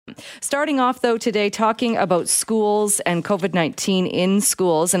Starting off, though, today talking about schools and COVID-19 in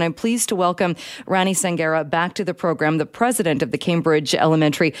schools. And I'm pleased to welcome Rani Sangara back to the program, the president of the Cambridge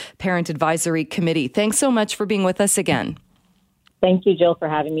Elementary Parent Advisory Committee. Thanks so much for being with us again. Thank you, Jill, for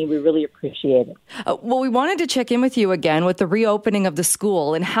having me. We really appreciate it. Well, we wanted to check in with you again with the reopening of the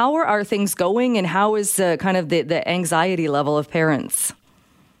school. And how are things going, and how is kind of the anxiety level of parents?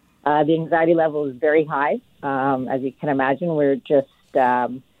 The anxiety level is very high. As you can imagine, we're just,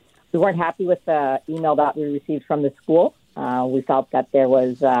 we weren't happy with the email that we received from the school. We felt that there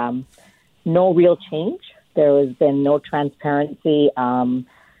was no real change. There has been no transparency.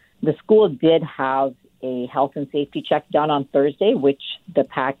 The school did have a health and safety check done on Thursday, which the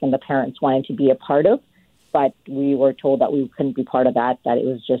PAC and the parents wanted to be a part of, but we were told that we couldn't be part of that it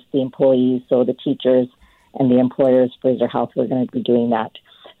was just the employees, so the teachers and the employers, Fraser Health, were going to be doing that.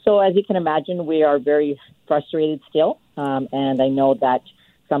 So as you can imagine, we are very frustrated still, and I know that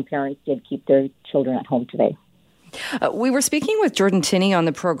some parents did keep their children at home today. We were speaking with Jordan Tinney on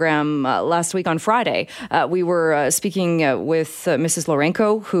the program last week on Friday. We were speaking with Mrs.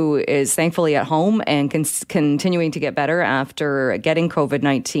 Lorenko, who is thankfully at home and continuing to get better after getting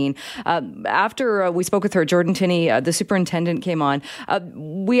COVID-19. After we spoke with her, Jordan Tinney, the superintendent, came on.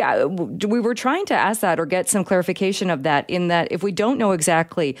 We were trying to ask that or get some clarification of that, in that if we don't know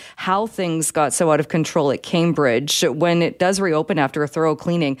exactly how things got so out of control at Cambridge, when it does reopen after a thorough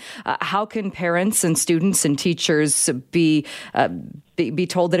cleaning, how can parents and students and teachers be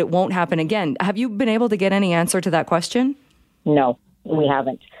told that it won't happen again? Have you been able to get any answer to that question? No, we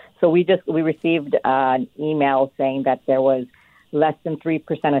haven't. So we received an email saying that there was less than 3%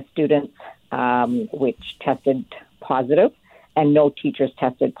 of students which tested positive, and no teachers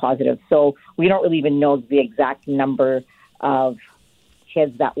tested positive. So we don't really even know the exact number of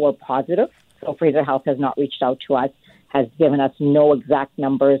kids that were positive. So Fraser Health has not reached out to us, has given us no exact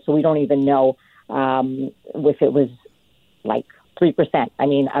numbers. So we don't even know if it was like 3%. I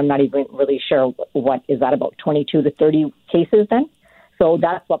mean, I'm not even really sure what is that, about 22 to 30 cases then? So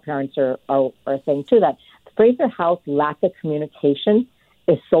that's what parents are saying too, that Fraser Health lack of communication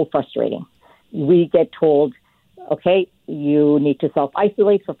is so frustrating. We get told, okay, you need to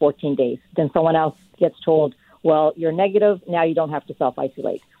self-isolate for 14 days. Then someone else gets told, well, you're negative, now you don't have to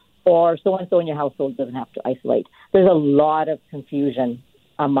self-isolate. Or so-and-so in your household doesn't have to isolate. There's a lot of confusion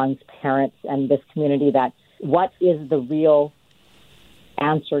amongst parents and this community that what is the real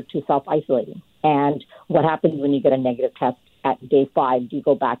answer to self-isolating, and what happens when you get a negative test at day 5? Do you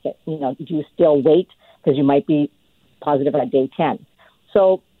go back do you still wait because you might be positive at day 10?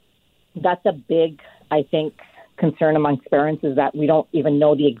 So that's a big, I think, concern amongst parents, is that we don't even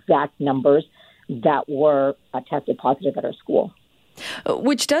know the exact numbers that were tested positive at our school.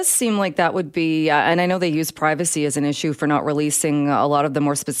 Which does seem like that would be, and I know they use privacy as an issue for not releasing a lot of the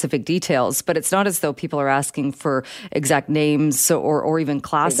more specific details, but it's not as though people are asking for exact names or even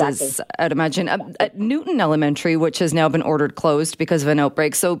classes, exactly. I'd imagine. At Newton Elementary, which has now been ordered closed because of an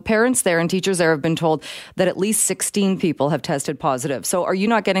outbreak, so parents there and teachers there have been told that at least 16 people have tested positive. So are you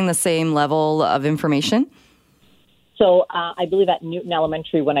not getting the same level of information? So I believe at Newton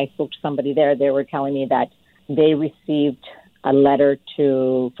Elementary, when I spoke to somebody there, they were telling me that they received a letter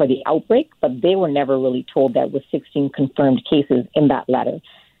for the outbreak, but they were never really told there was 16 confirmed cases in that letter.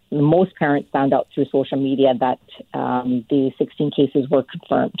 Most parents found out through social media that the 16 cases were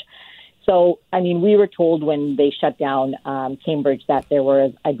confirmed. So, I mean, we were told when they shut down Cambridge that there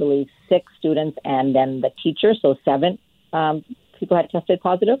was, I believe, 6 students and then the teacher, so 7 people had tested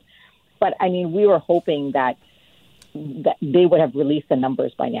positive. But, I mean, we were hoping that they would have released the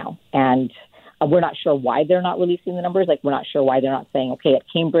numbers by now. And we're not sure why they're not releasing the numbers. Like, we're not sure why they're not saying, okay, at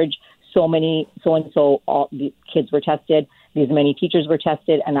Cambridge, so-and-so, all the kids were tested, these many teachers were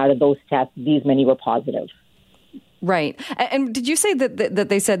tested, and out of those tests, these many were positive. Right. And did you say that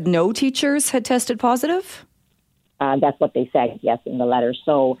they said no teachers had tested positive? That's what they said, yes, in the letter.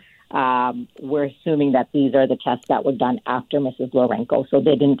 So we're assuming that these are the tests that were done after Mrs. Lorenko. So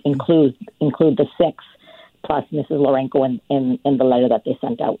they didn't include the 6 plus Mrs. Lorenko in the letter that they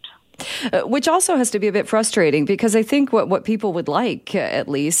sent out. Which also has to be a bit frustrating, because I think what people would like, at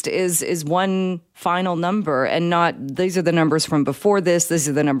least, is one final number, and not these are the numbers from before these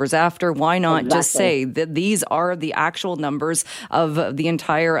are the numbers after. Why not just say that these are the actual numbers of the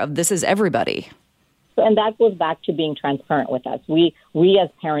entire of this is everybody? And that goes back to being transparent with us. We as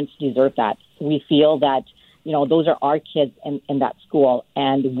parents deserve that. We feel that, those are our kids in that school,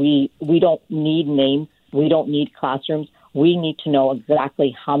 and we don't need names. We don't need classrooms. We need to know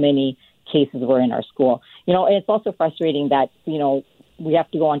exactly how many cases were in our school. And it's also frustrating that, we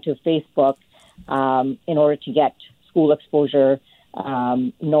have to go onto Facebook in order to get school exposure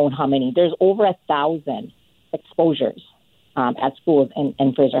known how many. There's over 1,000 exposures at schools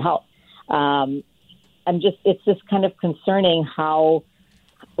in Fraser Health. It's just kind of concerning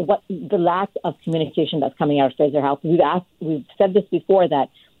what the lack of communication that's coming out of Fraser Health. We've said this before, that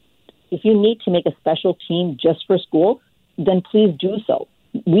if you need to make a special team just for schools, then please do so.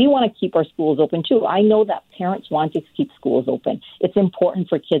 We want to keep our schools open too. I know that parents want to keep schools open. It's important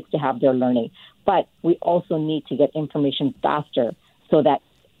for kids to have their learning, but we also need to get information faster so that,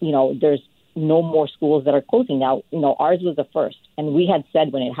 there's no more schools that are closing. Now, ours was the first, and we had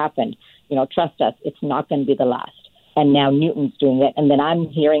said when it happened, trust us, it's not going to be the last. And now Newton's doing it. And then I'm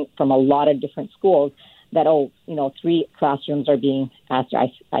hearing from a lot of different schools that, 3 classrooms are being asked to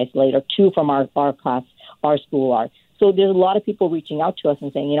isolate, or 2 from our class, our school are. So there's a lot of people reaching out to us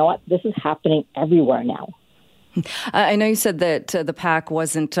and saying, you know what, this is happening everywhere now. I know you said that the PAC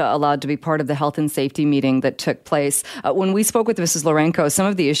wasn't allowed to be part of the health and safety meeting that took place. When we spoke with Mrs. Lourenco, some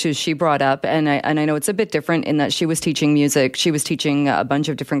of the issues she brought up, and I know it's a bit different in that she was teaching music, she was teaching a bunch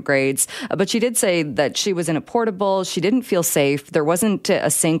of different grades, but she did say that she was in a portable, she didn't feel safe, there wasn't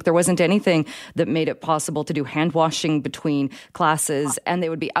a sink, there wasn't anything that made it possible to do hand washing between classes, and they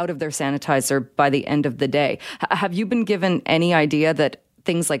would be out of their sanitizer by the end of the day. Have you been given any idea that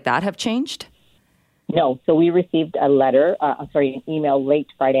things like that have changed? No. So we received an email late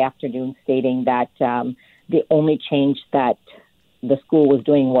Friday afternoon stating that the only change that the school was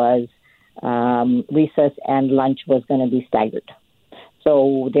doing was recess and lunch was going to be staggered.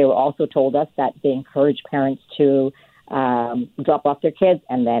 So they were also told us that they encourage parents to drop off their kids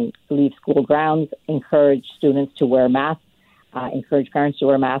and then leave school grounds, encourage students to wear masks, encourage parents to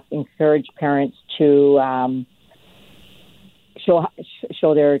wear masks, encourage parents to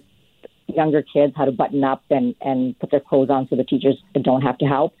show their younger kids how to button up and put their clothes on so the teachers don't have to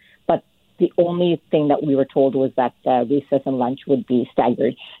help. But the only thing that we were told was that recess and lunch would be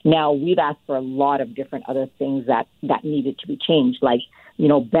staggered. Now, we've asked for a lot of different other things that needed to be changed, like,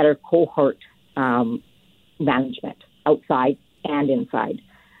 better cohort management outside and inside.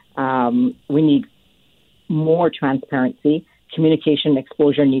 We need more transparency. Communication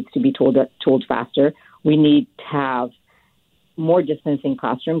exposure needs to be told faster. We need to have more distancing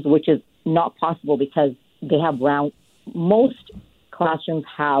classrooms, which is not possible because they have most classrooms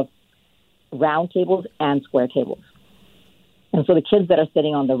have round tables and square tables. And so the kids that are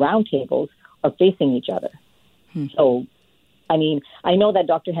sitting on the round tables are facing each other. So, I know that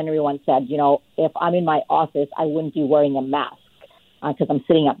Dr. Henry once said, if I'm in my office, I wouldn't be wearing a mask because I'm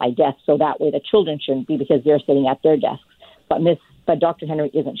sitting at my desk. So that way the children shouldn't be because they're sitting at their desks. But Dr. Henry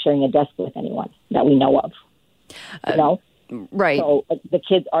isn't sharing a desk with anyone that we know of. Right. So the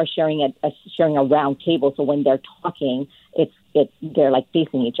kids are sharing a round table. So when they're talking, they're like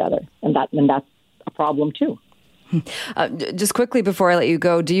facing each other, and that's a problem too. Just quickly before I let you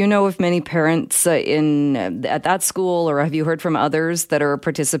go, do you know if many parents at that school, or have you heard from others that are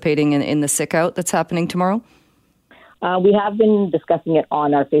participating in the sick out that's happening tomorrow? We have been discussing it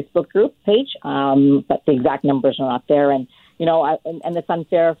on our Facebook group page, but the exact numbers are not there. And and it's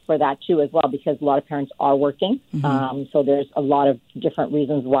unfair for that too as well, because a lot of parents are working. So there's a lot of different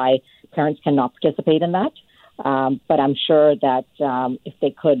reasons why parents cannot participate in that. But I'm sure that if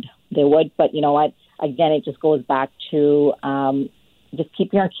they could, they would. But you know what? Again, it just goes back to just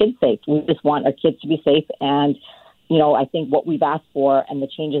keeping our kids safe. We just want our kids to be safe. And, I think what we've asked for and the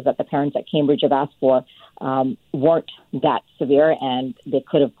changes that the parents at Cambridge have asked for weren't that severe, and they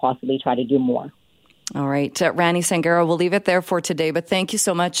could have possibly tried to do more. All right. Rani Sangara, we'll leave it there for today, but thank you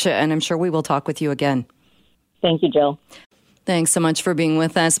so much, and I'm sure we will talk with you again. Thank you, Jill. Thanks so much for being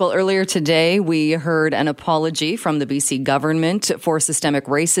with us. Well, earlier today, we heard an apology from the BC government for systemic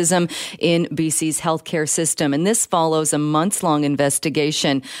racism in BC's healthcare system. And this follows a months-long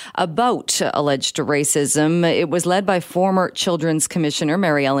investigation about alleged racism. It was led by former Children's Commissioner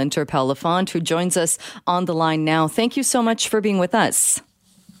Mary-Ellen Turpel-Lafont, who joins us on the line now. Thank you so much for being with us.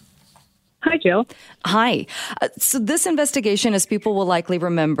 Hi, Jill. Hi. So this investigation, as people will likely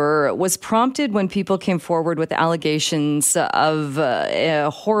remember, was prompted when people came forward with allegations of a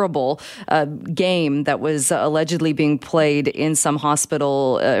horrible game that was allegedly being played in some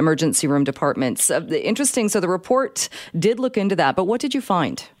hospital emergency room departments. Interesting. So the report did look into that, but what did you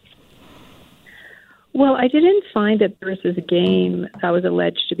find? Well, I didn't find that there was this game that was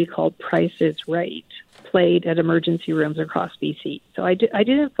alleged to be called Price is Right, played at emergency rooms across BC. So I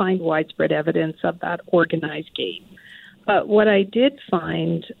didn't find widespread evidence of that organized game. But what I did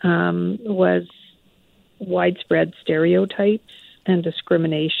find was widespread stereotypes and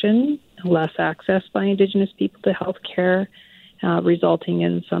discrimination, less access by Indigenous people to health care, resulting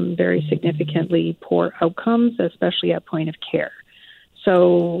in some very significantly poor outcomes, especially at point of care.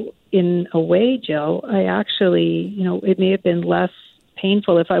 So in a way, Jill, I actually, it may have been less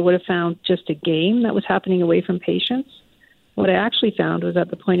painful if I would have found just a game that was happening away from patients. What I actually found was at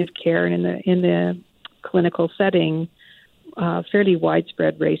the point of care and in the clinical setting, fairly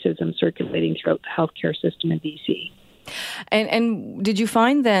widespread racism circulating throughout the healthcare system in BC. And did you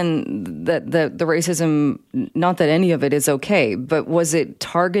find then that the racism, not that any of it is okay, but was it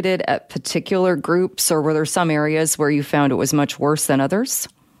targeted at particular groups, or were there some areas where you found it was much worse than others?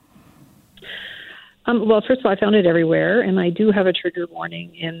 Well, first of all, I found it everywhere, and I do have a trigger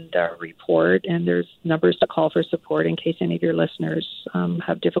warning in the report, and there's numbers to call for support in case any of your listeners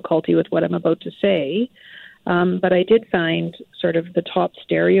have difficulty with what I'm about to say. But I did find sort of the top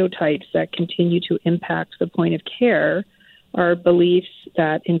stereotypes that continue to impact the point of care are beliefs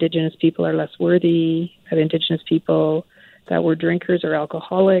that Indigenous people are less worthy, that Indigenous people that were drinkers or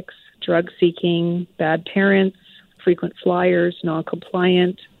alcoholics, drug-seeking, bad parents, frequent flyers,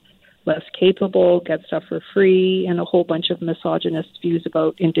 non-compliant, less capable, get stuff for free, and a whole bunch of misogynist views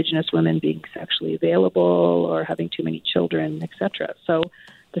about Indigenous women being sexually available or having too many children, etc. So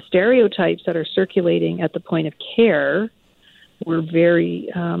the stereotypes that are circulating at the point of care were very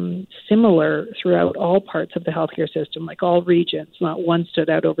similar throughout all parts of the healthcare system, like all regions. Not one stood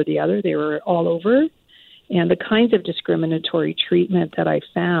out over the other. They were all over. And the kinds of discriminatory treatment that I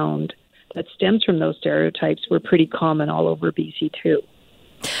found that stems from those stereotypes were pretty common all over BC too.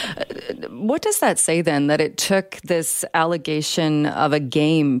 What does that say then, that it took this allegation of a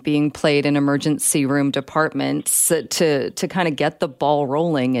game being played in emergency room departments to kind of get the ball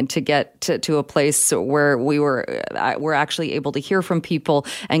rolling and to get to a place where we're actually able to hear from people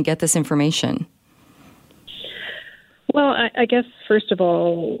and get this information? Well, I guess, first of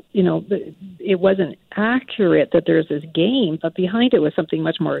all, it wasn't accurate that there's this game, but behind it was something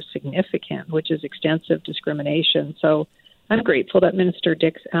much more significant, which is extensive discrimination. So I'm grateful that Minister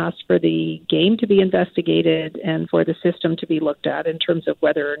Dix asked for the game to be investigated and for the system to be looked at in terms of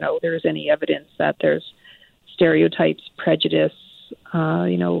whether or no there's any evidence that there's stereotypes, prejudice,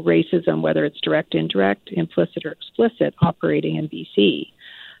 racism, whether it's direct, indirect, implicit, or explicit, operating in BC.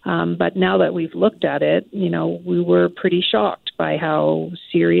 But now that we've looked at it, we were pretty shocked by how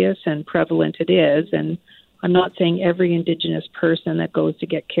serious and prevalent it is. And I'm not saying every Indigenous person that goes to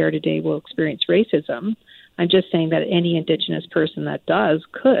get care today will experience racism. I'm just saying that any Indigenous person that does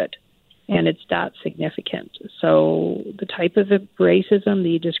could, and it's that significant. So the type of racism,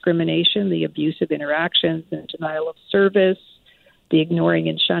 the discrimination, the abusive interactions, and denial of service, the ignoring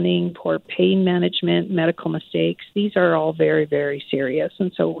and shunning, poor pain management, medical mistakes, these are all very, very serious.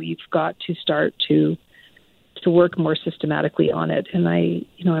 And so we've got to start to work more systematically on it. And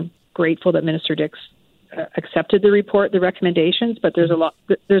I'm grateful that Minister Dix accepted the report, the recommendations, but there's a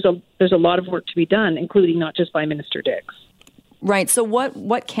lot of work to be done, including not just by Minister Dix. Right. So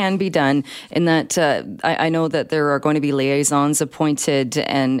what can be done in that? I know that there are going to be liaisons appointed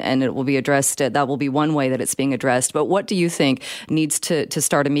and it will be addressed. That will be one way that it's being addressed. But what do you think needs to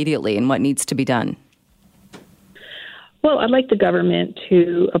start immediately and what needs to be done? Well, I'd like the government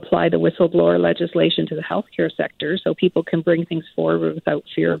to apply the whistleblower legislation to the healthcare sector so people can bring things forward without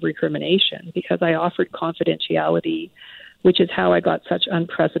fear of recrimination, because I offered confidentiality, which is how I got such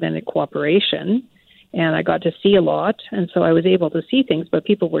unprecedented cooperation. And I got to see a lot, and so I was able to see things, but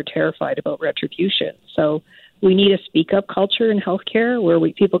people were terrified about retribution. So we need a speak-up culture in healthcare where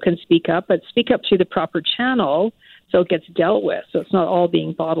people can speak up, but speak up through the proper channel so it gets dealt with. So it's not all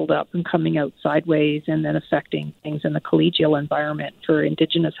being bottled up and coming out sideways and then affecting things in the collegial environment for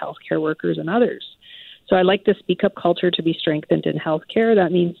Indigenous healthcare workers and others. So I like the speak-up culture to be strengthened in healthcare.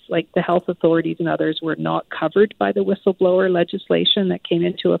 That means like the health authorities and others were not covered by the whistleblower legislation that came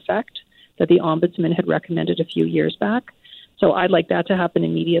into effect that the Ombudsman had recommended a few years back. So I'd like that to happen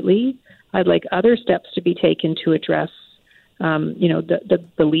immediately. I'd like other steps to be taken to address, the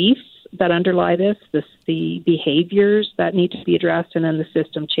beliefs that underlie this, the behaviors that need to be addressed, and then the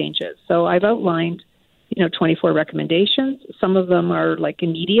system changes. So I've outlined, 24 recommendations. Some of them are like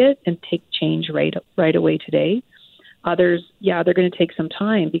immediate and take change right away today. Others, they're going to take some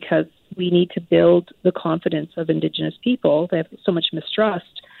time because we need to build the confidence of Indigenous people. They have so much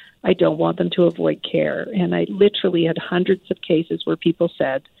mistrust. I don't want them to avoid care. And I literally had hundreds of cases where people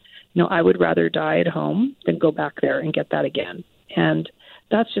said, I would rather die at home than go back there and get that again. And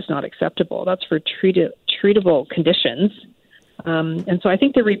that's just not acceptable. That's for treatable conditions. And so I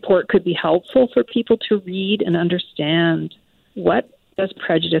think the report could be helpful for people to read and understand what does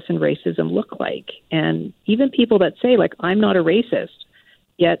prejudice and racism look like. And even people that say, I'm not a racist,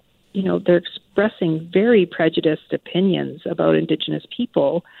 yet, they're expressing very prejudiced opinions about Indigenous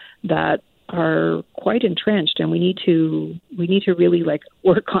people that are quite entrenched, and we need to really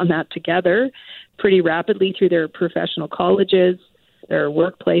work on that together pretty rapidly through their professional colleges, their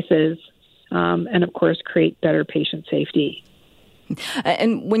workplaces, and of course create better patient safety.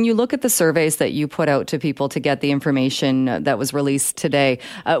 And when you look at the surveys that you put out to people to get the information that was released today,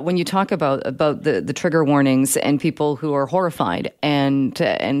 when you talk about the trigger warnings and people who are horrified and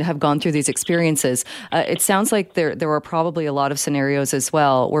have gone through these experiences, it sounds like there were probably a lot of scenarios as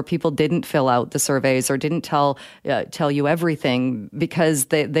well where people didn't fill out the surveys or didn't tell you everything because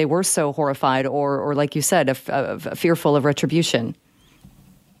they were so horrified or like you said, fearful of retribution.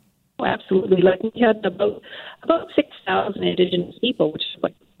 Absolutely. Like we had about 6,000 Indigenous people, which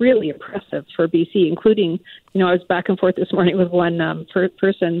is really impressive for BC, including, I was back and forth this morning with one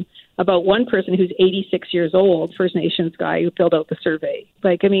person who's 86 years old, First Nations guy who filled out the survey.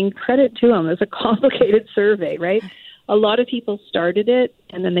 Credit to him. It's a complicated survey, right? A lot of people started it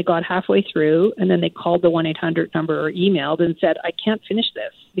and then they got halfway through and then they called the 1-800 number or emailed and said, I can't finish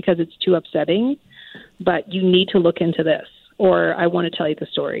this because it's too upsetting, but you need to look into this. Or I want to tell you the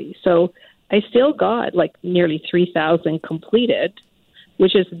story. So I still got nearly 3,000 completed,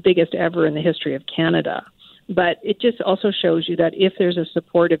 which is the biggest ever in the history of Canada. But it just also shows you that if there's a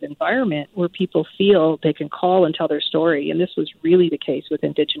supportive environment where people feel they can call and tell their story, and this was really the case with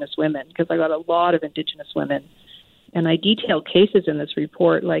Indigenous women, because I got a lot of Indigenous women. And I detailed cases in this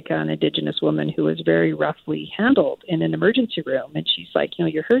report, like an Indigenous woman who was very roughly handled in an emergency room. And she's like,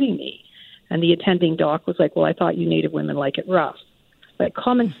 you're hurting me. And the attending doc was like, well, I thought you Native women like it rough.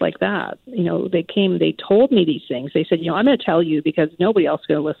 Comments like that, they told me these things. They said, I'm going to tell you because nobody else is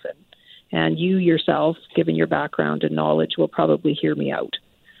going to listen. And you yourself, given your background and knowledge, will probably hear me out.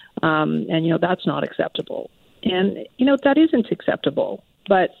 And that's not acceptable. And, that isn't acceptable.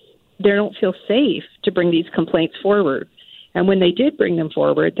 But they don't feel safe to bring these complaints forward. And when they did bring them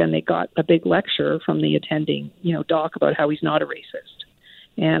forward, then they got a big lecture from the attending, doc about how he's not a racist.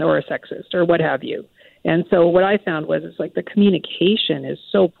 Or a sexist or what have you. And so what I found was the communication is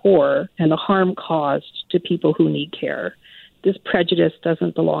so poor and the harm caused to people who need care. This prejudice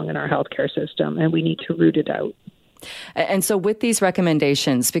doesn't belong in our healthcare system and we need to root it out. And so with these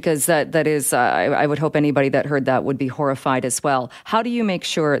recommendations, because that is, I would hope anybody that heard that would be horrified as well. How do you make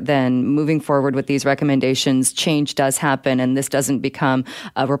sure then moving forward with these recommendations, change does happen and this doesn't become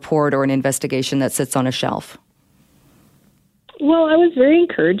a report or an investigation that sits on a shelf? Well, I was very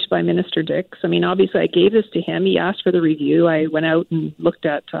encouraged by Minister Dix. Obviously, I gave this to him. He asked for the review. I went out and looked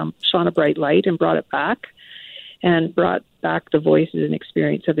at Shine a Bright Light and brought it back and brought back the voices and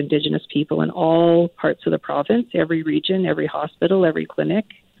experience of Indigenous people in all parts of the province, every region, every hospital, every clinic.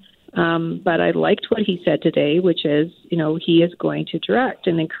 But I liked what he said today, which is, he is going to direct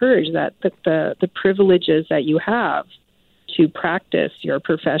and encourage that the privileges that you have to practice your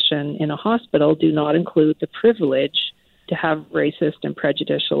profession in a hospital do not include the privilege to have racist and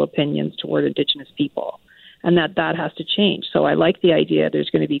prejudicial opinions toward Indigenous people, and that has to change. So I like the idea there's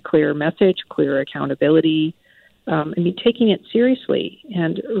going to be clear message, clear accountability, taking it seriously.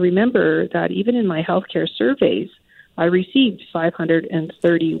 And remember that even in my healthcare surveys, I received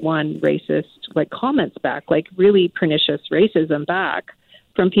 531 racist comments back, really pernicious racism back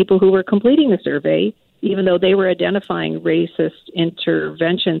from people who were completing the survey, even though they were identifying racist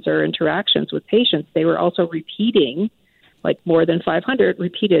interventions or interactions with patients. They were also repeating more than 500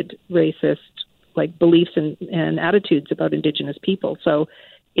 repeated racist beliefs and attitudes about Indigenous people. So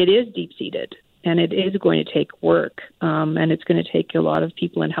it is deep-seated and it is going to take work and it's going to take a lot of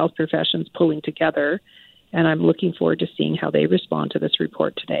people in health professions pulling together. And I'm looking forward to seeing how they respond to this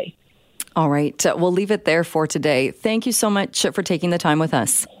report today. All right. We'll leave it there for today. Thank you so much for taking the time with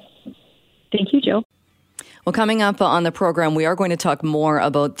us. Thank you, Jill. Well, coming up on the program, we are going to talk more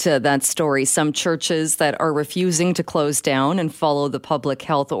about that story. Some churches that are refusing to close down and follow the public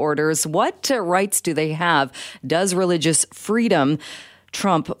health orders. What rights do they have? Does religious freedom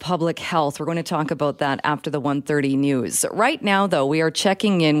trump public health? We're going to talk about that after the 1:30 news. Right now, though, we are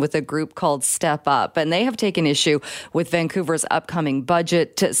checking in with a group called Step Up, and they have taken issue with Vancouver's upcoming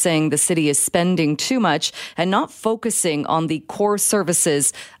budget, saying the city is spending too much and not focusing on the core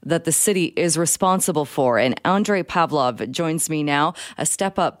services that the city is responsible for. And Andrei Pavlov joins me now, a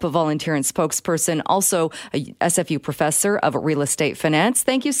Step Up volunteer and spokesperson, also a SFU professor of real estate finance.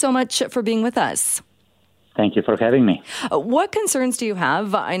 Thank you so much for being with us. Thank you for having me. What concerns do you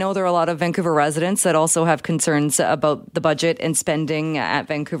have? I know there are a lot of Vancouver residents that also have concerns about the budget and spending at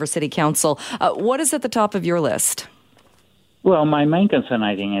Vancouver City Council. What is at the top of your list? Well, my main concern,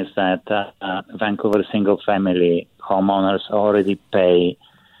 I think, is that Vancouver single-family homeowners already pay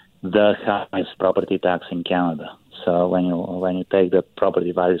the highest property tax in Canada. So when you take the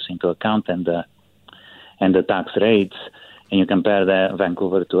property values into account and the tax rates, and you compare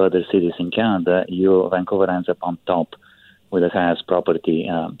Vancouver to other cities in Canada, Vancouver ends up on top with the highest property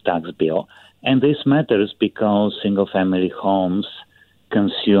tax bill. And this matters because single-family homes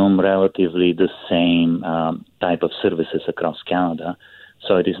consume relatively the same type of services across Canada.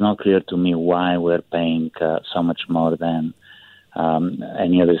 So it is not clear to me why we're paying so much more than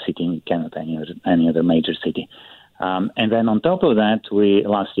any other city in Canada, any other major city. And then on top of that,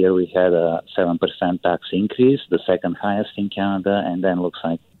 last year we had a 7% tax increase, the second highest in Canada, and then looks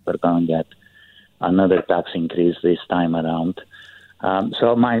like we're going to get another tax increase this time around.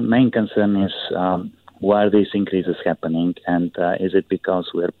 So my main concern is why are these increases happening, and is it because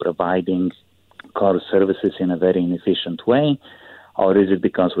we're providing core services in a very inefficient way, or is it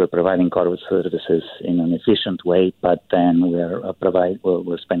because we're providing core services in an efficient way, but then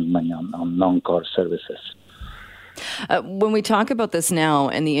we're spending money on non-core services? When we talk about this now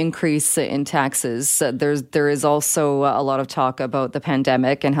and the increase in taxes, there is also a lot of talk about the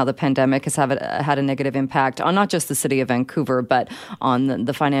pandemic and how the pandemic has had a negative impact on not just the city of Vancouver, but on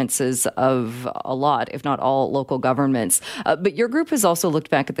the finances of a lot, if not all, local governments. But your group has also looked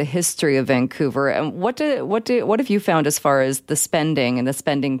back at the history of Vancouver. And what have you found as far as the spending and the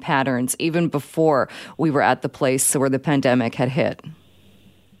spending patterns, even before we were at the place where the pandemic had hit?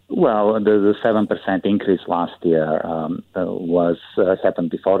 Well, the 7% increase last year happened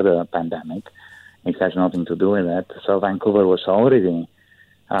before the pandemic. It has nothing to do with that. So Vancouver was already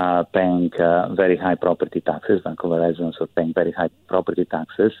paying very high property taxes. Vancouver residents were paying very high property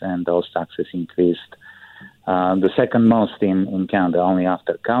taxes, and those taxes increased the second most in Canada, only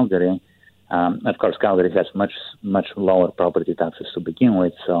after Calgary. Of course, Calgary has much lower property taxes to begin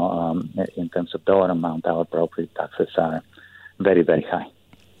with. So in terms of dollar amount, our property taxes are very, very high.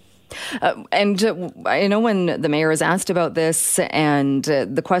 And I know when the mayor is asked about this and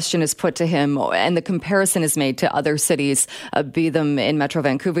the question is put to him and the comparison is made to other cities, be them in Metro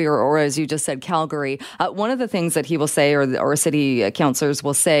Vancouver or as you just said, Calgary, one of the things that he will say or city councillors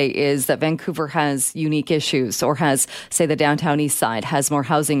will say is that Vancouver has unique issues or has, say, the downtown east side has more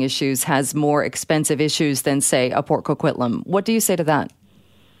housing issues, has more expensive issues than, say, a Port Coquitlam. What do you say to that?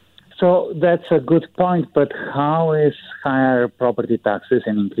 So that's a good point, but how is higher property taxes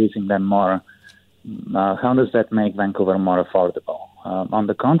and increasing them more, how does that make Vancouver more affordable? On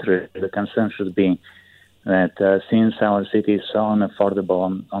the contrary, the concern should be that since our city is so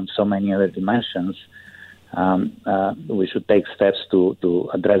unaffordable on so many other dimensions, we should take steps to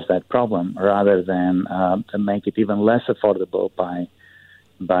address that problem rather than to make it even less affordable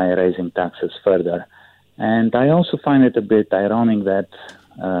by raising taxes further. And I also find it a bit ironic that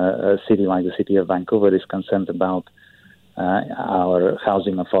a city like the city of Vancouver is concerned about our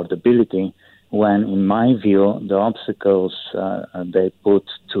housing affordability when, in my view, the obstacles they put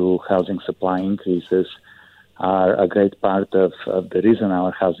to housing supply increases are a great part of the reason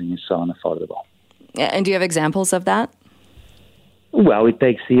our housing is so unaffordable. And do you have examples of that? Well, it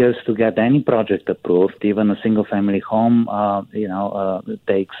takes years to get any project approved. Even a single-family home, it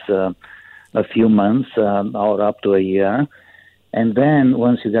takes a few months or up to a year. And then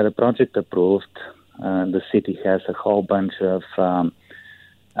once you get a project approved, the city has a whole bunch of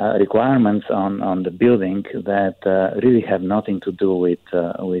requirements on the building that really have nothing to do with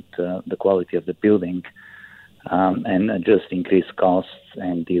the quality of the building and just increase costs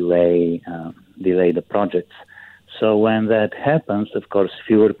and delay the projects. So when that happens, of course,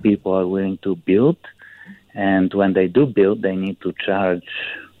 fewer people are willing to build. And when they do build, they need to charge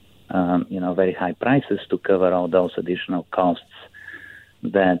very high prices to cover all those additional costs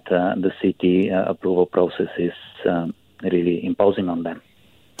that the city approval process is really imposing on them.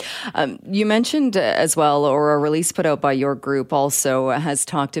 You mentioned as well, or a release put out by your group also has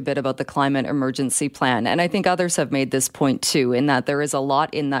talked a bit about the climate emergency plan. And I think others have made this point too, in that there is a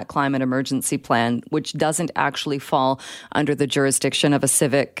lot in that climate emergency plan which doesn't actually fall under the jurisdiction of a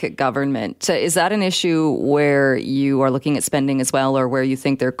civic government. Is that an issue where you are looking at spending as well, or where you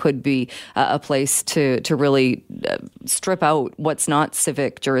think there could be a place to really strip out what's not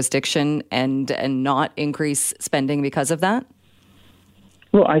civic jurisdiction and not increase spending because of that?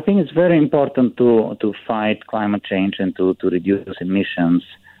 Well, I think it's very important to fight climate change and to reduce emissions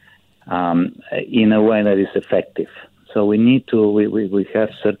in a way that is effective. So we need to, we have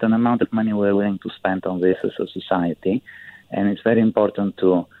certain amount of money we're willing to spend on this as a society, and it's very important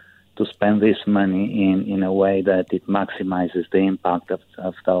to spend this money in a way that it maximizes the impact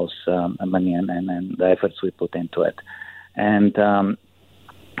of those money and the efforts we put into it. And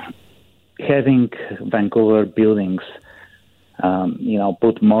having Vancouver buildings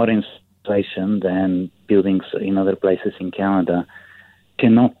put more insulation than buildings in other places in Canada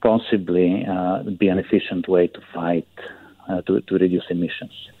cannot possibly be an efficient way to fight, to reduce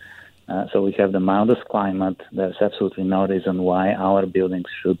emissions. So we have the mildest climate. There's absolutely no reason why our buildings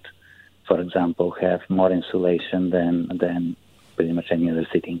should, for example, have more insulation than pretty much any other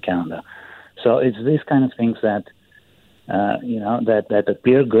city in Canada. So it's these kind of things that, that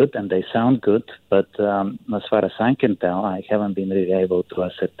appear good and they sound good, but as far as I can tell, I haven't been really able to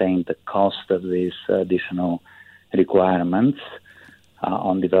ascertain the cost of these additional requirements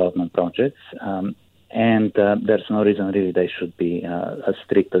on development projects. And there's no reason really they should be as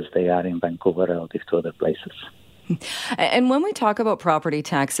strict as they are in Vancouver relative to other places. And when we talk about property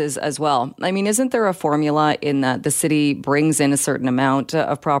taxes as well, I mean, isn't there a formula in that the city brings in a certain amount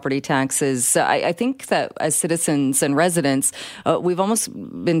of property taxes? I think that as citizens and residents, we've almost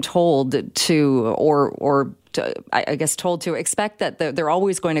been told told to expect that they're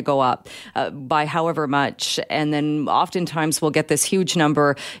always going to go up by however much. And then oftentimes we'll get this huge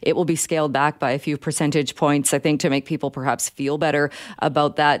number. It will be scaled back by a few percentage points, I think, to make people perhaps feel better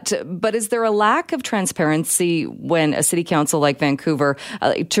about that. But is there a lack of transparency when a city council like Vancouver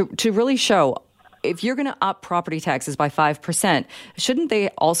to really show, if you're going to up property taxes by 5%, shouldn't they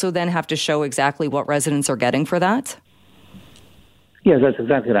also then have to show exactly what residents are getting for that? Yes, that's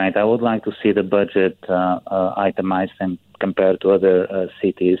exactly right. I would like to see the budget itemized and compared to other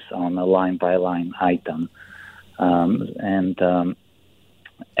cities on a line-by-line item. And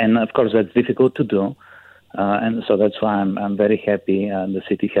of course, that's difficult to do. And so that's why I'm very happy the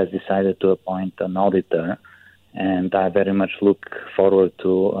city has decided to appoint an auditor. And I very much look forward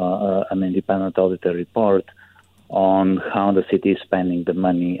to an independent auditor report on how the city is spending the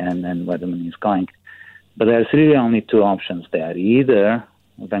money and where the money is going. But there's really only two options there. Either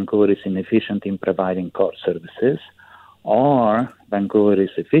Vancouver is inefficient in providing core services, or Vancouver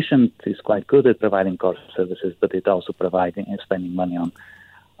is efficient, is quite good at providing core services, but it's also spending money on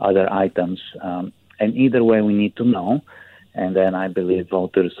other items. And either way, we need to know. And then I believe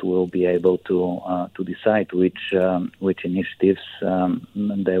voters will be able to decide which initiatives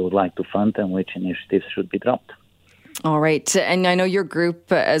they would like to fund and which initiatives should be dropped. All right. And I know your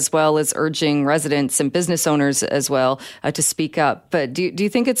group as well is urging residents and business owners as well to speak up. But do you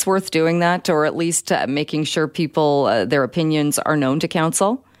think it's worth doing that, or at least making sure people, their opinions are known to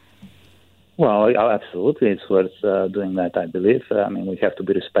council? Well, absolutely. It's worth doing that, I believe. I mean, we have to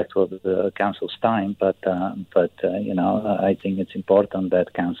be respectful of the council's time, but I think it's important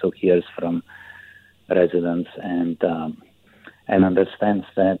that council hears from residents and understands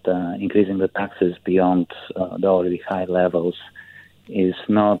that increasing the taxes beyond the already high levels is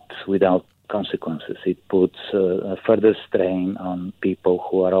not without consequences. It puts a further strain on people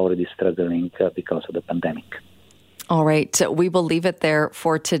who are already struggling because of the pandemic. All right. We will leave it there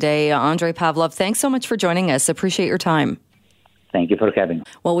for today. Andrei Pavlov, thanks so much for joining us. Appreciate your time. Thank you for having me.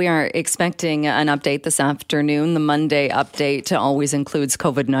 Well, we are expecting an update this afternoon. The Monday update always includes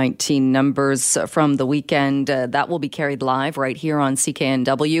COVID-19 numbers from the weekend. That will be carried live right here on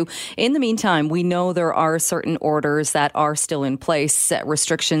CKNW. In the meantime, we know there are certain orders that are still in place,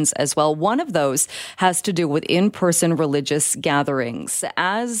 restrictions as well. One of those has to do with in-person religious gatherings.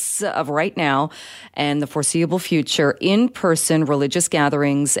 As of right now and the foreseeable future, in-person religious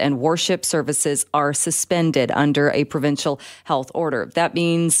gatherings and worship services are suspended under a provincial health order. That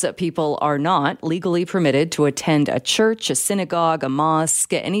means people are not legally permitted to attend a church, a synagogue, a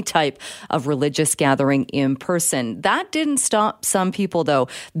mosque, any type of religious gathering in person. That didn't stop some people, though,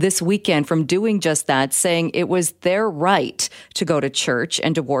 this weekend from doing just that, saying it was their right to go to church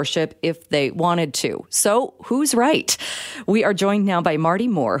and to worship if they wanted to. So who's right? We are joined now by Marty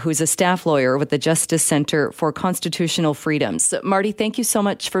Moore, who's a staff lawyer with the Justice Center for Constitutional Freedoms. Marty, thank you so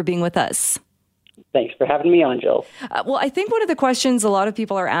much for being with us. Thanks for having me on, Jill. Well, I think one of the questions a lot of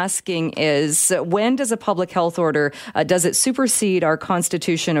people are asking is, when does a public health order, does it supersede our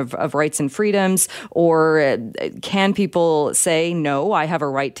Constitution of rights and freedoms? Or can people say, no, I have a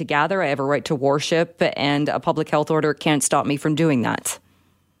right to gather, I have a right to worship, and a public health order can't stop me from doing that?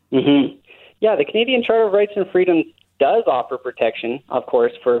 Mm-hmm. Yeah, the Canadian Charter of Rights and Freedoms does offer protection, of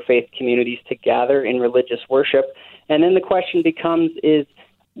course, for faith communities to gather in religious worship. And then the question becomes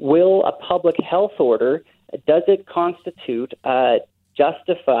will a public health order, does it constitute a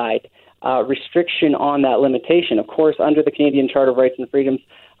justified restriction on that limitation? Of course, under the Canadian Charter of Rights and Freedoms,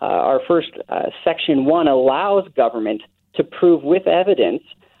 our first Section 1 allows government to prove with evidence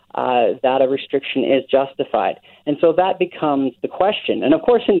that a restriction is justified. And so that becomes the question. And of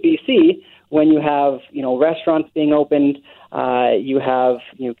course, in BC, when you have restaurants being opened,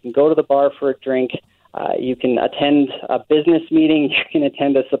 you can go to the bar for a drink, you can attend a business meeting, you can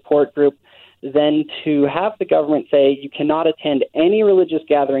attend a support group. than to have the government say you cannot attend any religious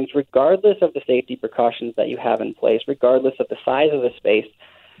gatherings regardless of the safety precautions that you have in place, regardless of the size of the space.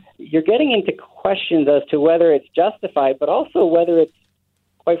 You're getting into questions as to whether it's justified, but also whether it's,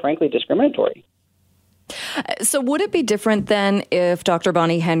 quite frankly, discriminatory. So would it be different then if Dr.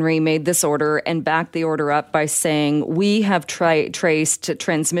 Bonnie Henry made this order and backed the order up by saying we have traced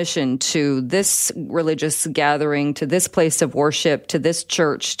transmission to this religious gathering, to this place of worship, to this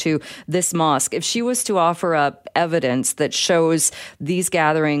church, to this mosque? If she was to offer up evidence that shows these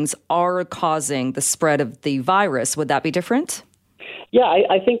gatherings are causing the spread of the virus, would that be different? Yeah,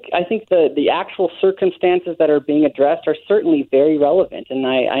 I think the actual circumstances that are being addressed are certainly very relevant, and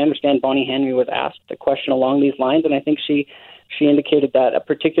I understand Bonnie Henry was asked a question along these lines, and I think she indicated that a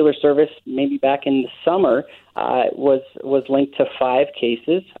particular service, maybe back in the summer, was linked to 5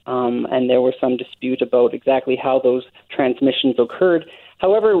 cases, and there was some dispute about exactly how those transmissions occurred.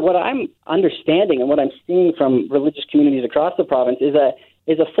 However, what I'm understanding and what I'm seeing from religious communities across the province is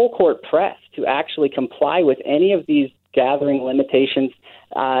a full court press to actually comply with any of these gathering limitations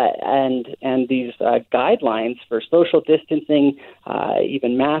and these guidelines for social distancing,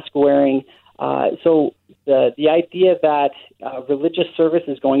 even mask wearing. So the idea that religious service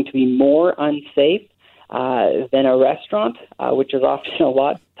is going to be more unsafe than a restaurant, which is often a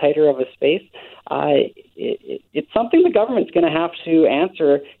lot tighter of a space, it's something the government's going to have to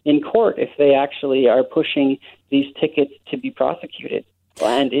answer in court if they actually are pushing these tickets to be prosecuted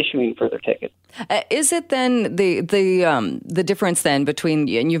and issuing further tickets. Is it then the difference then between,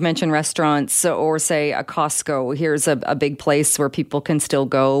 and you've mentioned restaurants or say a Costco, here's a big place where people can still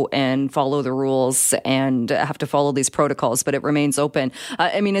go and follow the rules and have to follow these protocols, but it remains open.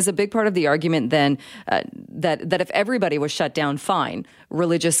 Is a big part of the argument then that if everybody was shut down, fine,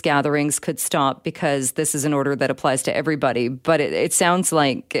 religious gatherings could stop because this is an order that applies to everybody. But it sounds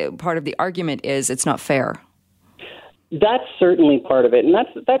like part of the argument is it's not fair. That's certainly part of it, and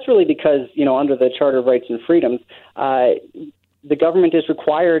that's really because, under the Charter of Rights and Freedoms, the government is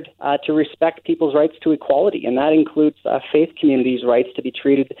required to respect people's rights to equality, and that includes faith communities' rights to be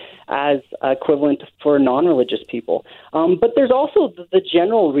treated as equivalent for non-religious people. But there's also the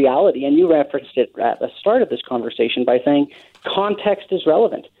general reality, and you referenced it at the start of this conversation by saying context is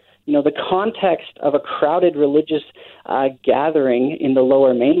relevant. The context of a crowded religious gathering in the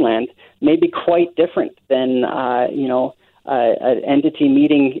Lower Mainland may be quite different than, an entity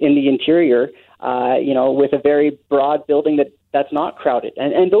meeting in the interior, with a very broad building that's not crowded.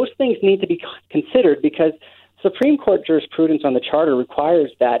 And those things need to be considered because Supreme Court jurisprudence on the Charter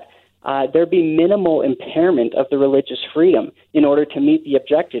requires that there be minimal impairment of the religious freedom in order to meet the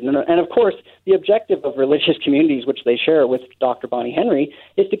objective. And of course, the objective of religious communities, which they share with Dr. Bonnie Henry,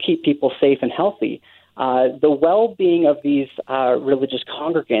 is to keep people safe and healthy. The well-being of these religious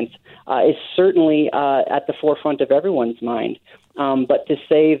congregants is certainly at the forefront of everyone's mind. But to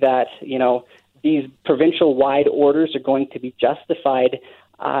say that, these provincial-wide orders are going to be justified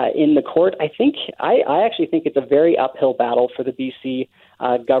in the court, I actually think it's a very uphill battle for the BC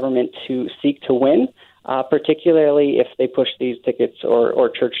government to seek to win, particularly if they push these tickets or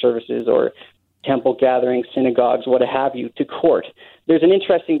church services or temple gatherings, synagogues, what have you, to court. There's an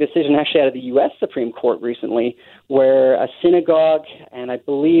interesting decision actually out of the U.S. Supreme Court recently where a synagogue and I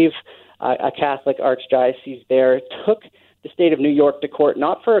believe a Catholic archdiocese there took the state of New York to court,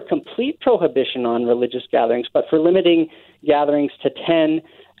 not for a complete prohibition on religious gatherings, but for limiting gatherings to 10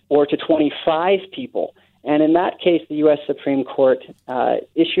 or to 25 people. And in that case, the U.S. Supreme Court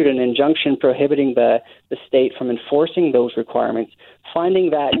issued an injunction prohibiting the state from enforcing those requirements,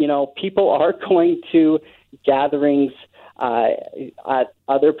 finding that, people are going to gatherings at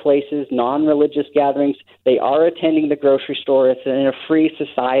other places, non-religious gatherings. They are attending the grocery store. It's in a free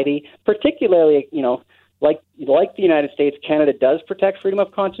society, particularly, like the United States, Canada does protect freedom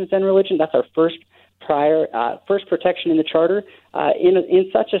of conscience and religion. That's our first protection in the Charter. In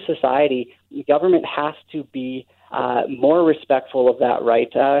such a society, the government has to be more respectful of that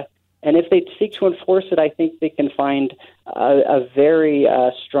right. And if they seek to enforce it, I think they can find a very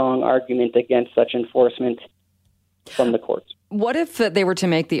strong argument against such enforcement from the courts. What if they were to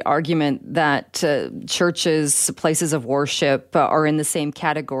make the argument that churches, places of worship are in the same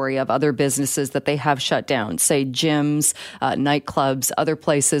category of other businesses that they have shut down, say gyms, nightclubs, other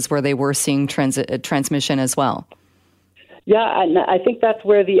places where they were seeing transmission as well? Yeah, and I think that's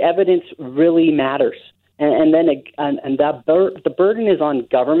where the evidence really matters. The burden is on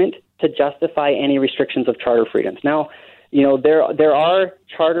government to justify any restrictions of charter freedoms. Now, there are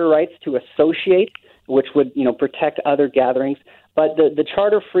charter rights to associate, which would, protect other gatherings. But the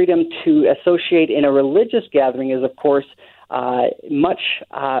charter freedom to associate in a religious gathering is, of course, much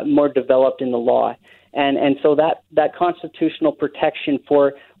more developed in the law. And so that constitutional protection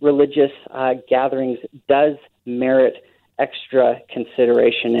for religious gatherings does merit extra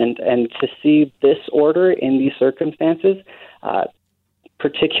consideration. And to see this order in these circumstances,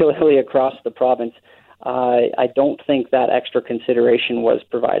 particularly across the province, I don't think that extra consideration was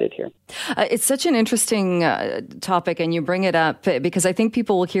provided here. It's such an interesting topic, and you bring it up because I think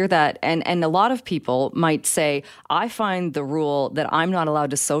people will hear that, and a lot of people might say, I find the rule that I'm not allowed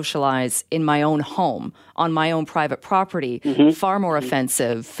to socialize in my own home, on my own private property, far more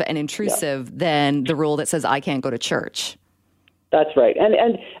offensive and intrusive than the rule that says I can't go to church. That's right.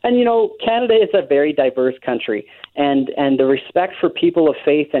 And you know, Canada is a very diverse country, and the respect for people of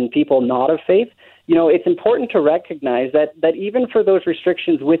faith and people not of faith, you know, it's important to recognize that even for those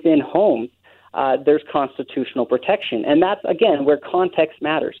restrictions within homes, there's constitutional protection. And that's, again, where context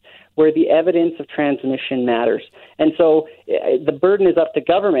matters, where the evidence of transmission matters. And so the burden is up to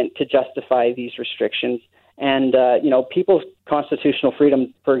government to justify these restrictions. And, you know, people's constitutional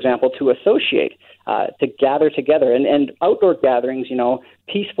freedom, for example, to associate, to gather together, and outdoor gatherings, you know,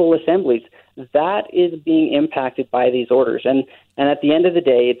 peaceful assemblies, that is being impacted by these orders. And at the end of the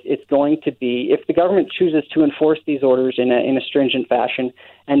day, it's going to be, if the government chooses to enforce these orders in a stringent fashion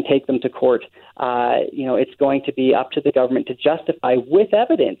and take them to court, you know, it's going to be up to the government to justify with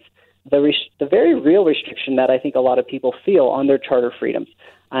evidence the very real restriction that I think a lot of people feel on their charter freedoms.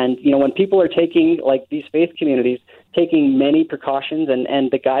 And, you know, when people are taking, like these faith communities, taking many precautions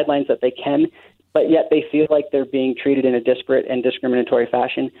and the guidelines that they can, but yet they feel like they're being treated in a disparate and discriminatory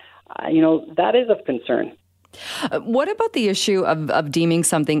fashion, you know, that is of concern. What about the issue of deeming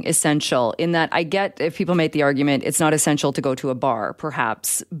something essential, in that I get if people make the argument it's not essential to go to a bar,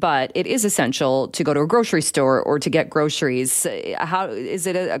 perhaps, but it is essential to go to a grocery store or to get groceries. How is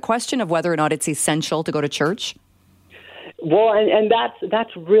it a question of whether or not it's essential to go to church? Well, and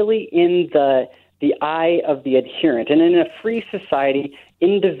that's really in the eye of the adherent. And in a free society,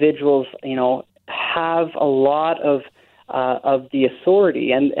 individuals, you know, have a lot of the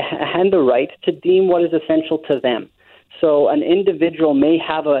authority and the right to deem what is essential to them. So an individual may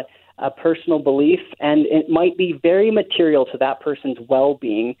have a personal belief, and it might be very material to that person's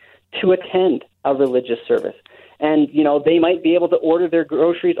well-being to attend a religious service. And, you know, they might be able to order their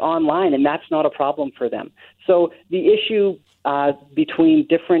groceries online, and that's not a problem for them. So the issue between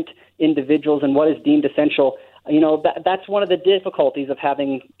different individuals and what is deemed essential, you know, that's one of the difficulties of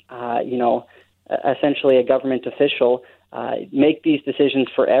having, you know, essentially a government official make these decisions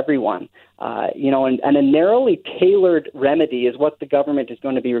for everyone. You know, and a narrowly tailored remedy is what the government is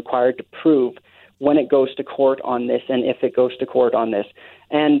going to be required to prove when it goes to court on this, and if it goes to court on this.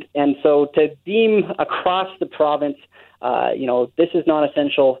 And so to deem across the province, you know, this is not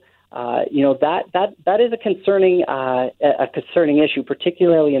essential, you know, that is a concerning issue,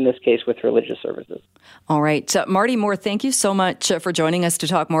 particularly in this case with religious services. All right. Marty Moore, thank you so much for joining us to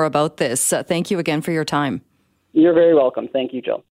talk more about this. Thank you again for your time. You're very welcome. Thank you, Jill.